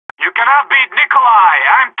You cannot beat Nikolai.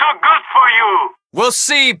 I'm too good for you. We'll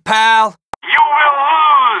see, pal. You will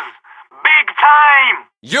lose. Big time.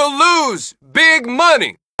 You'll lose big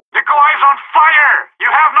money. Nikolai's on fire. You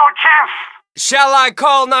have no chance. Shall I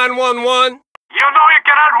call 911? You know you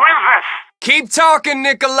cannot win this. Keep talking,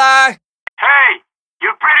 Nikolai. Hey,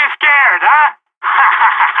 you're pretty scared,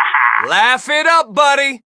 huh? Laugh it up,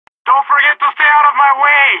 buddy. Don't forget to stay out of my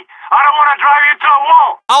way. I don't want to drive you into a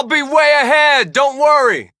wall. I'll be way ahead, don't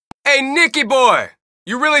worry. Hey, Nicky boy,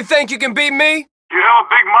 you really think you can beat me? You have a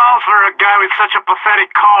big mouth for a guy with such a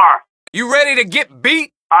pathetic car. You ready to get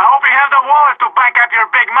beat? I hope you have the wallet to back up your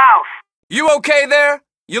big mouth. You okay there?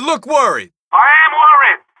 You look worried. I am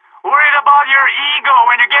worried. Worried about your ego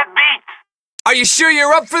when you get beat. Are you sure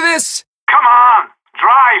you're up for this? Come on,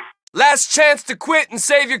 drive. Last chance to quit and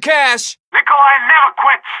save your cash. Nikolai never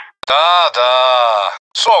quits. Da.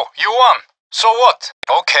 So, you won. So what?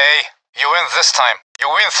 Okay, you win this time. You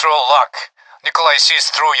win through luck. Nikolai sees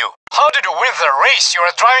through you. How did you win the race? You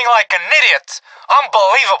were driving like an idiot.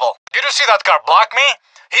 Unbelievable. Did you see that car block me?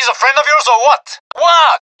 He's a friend of yours or what?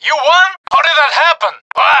 What? You won? How did that happen?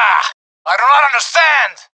 I do not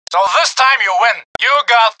understand. So this time you win. You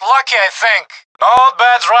got lucky, I think. Not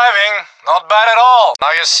bad driving. Not bad at all.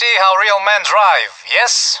 Now you see how real men drive,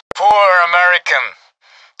 yes? Poor American.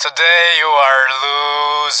 Today you are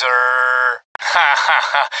loser.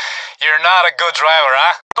 You're not a good driver,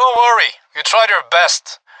 huh? Don't worry. You tried your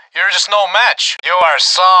best. You're just no match. You are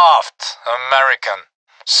soft, American.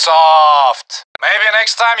 Soft. Maybe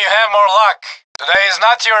next time you have more luck. Today is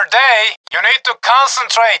not your day. You need to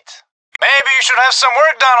concentrate. Maybe you should have some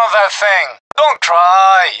work done on that thing. Don't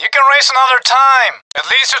cry. You can race another time. At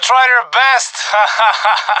least you tried your best.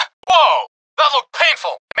 Whoa! That looked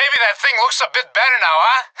painful. Maybe that thing looks a bit better now,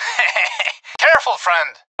 huh? Careful,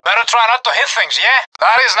 friend. Better try not to hit things, yeah?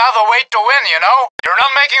 That is not the way to win, you know? You're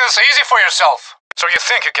not making this easy for yourself. So you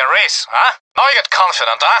think you can race, huh? Now you get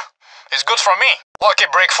confident, huh? It's good for me. Lucky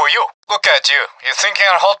break for you. Look at you. You think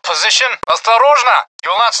you're in a hot position? Осторожно!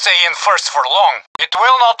 You'll not stay in first for long. It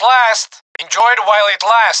will not last. Enjoy it while it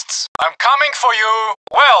lasts. I'm coming for you.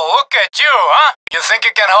 Well, look at you, huh? You think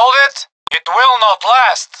you can hold it? It will not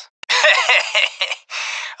last.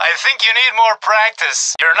 I think you need more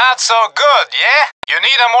practice. You're not so good, yeah? You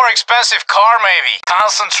need a more expensive car maybe.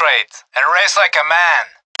 Concentrate and race like a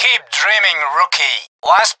man. Keep dreaming, rookie.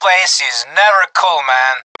 Last place is never cool,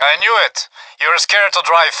 man. I knew it. You were scared to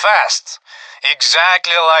drive fast.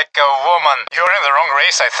 Exactly like a woman. You're in the wrong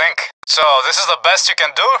race, I think. So, this is the best you can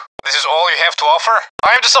do? This is all you have to offer?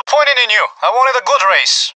 I am disappointed in you. I wanted a good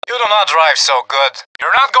race. You do not drive so good.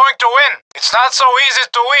 You're not going to win. It's not so easy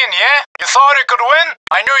to win, yeah? You thought you could win?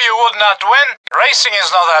 I knew you would not win. Racing is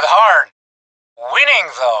not that hard. Winning,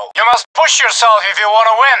 though. You must push yourself if you want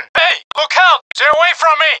to win. Hey, look out! Stay away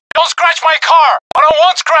from me! Don't scratch my car! I don't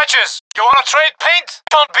want scratches! You want to trade paint?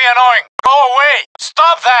 Don't be annoying. Go away.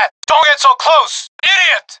 Stop that. Don't get so close.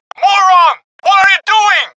 Idiot! Moron! What are you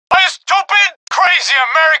doing? Are you stupid? Crazy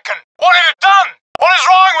American! What have you done? What is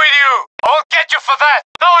wrong with you? I will get you for that.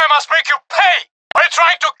 Now I must make you pay. Are you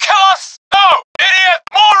trying to kill us? No! Idiot!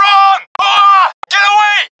 Moron! Get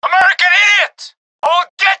away! American idiot! I will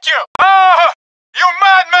get you! You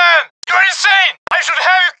madman! You're insane! I should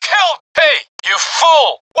have you killed! Hey, you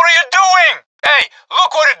fool! What are you doing? Hey,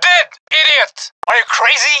 look what you did! Idiot! Are you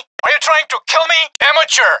crazy? Are you trying to kill me?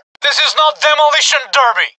 Amateur! This is not demolition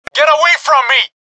derby! Get away from me!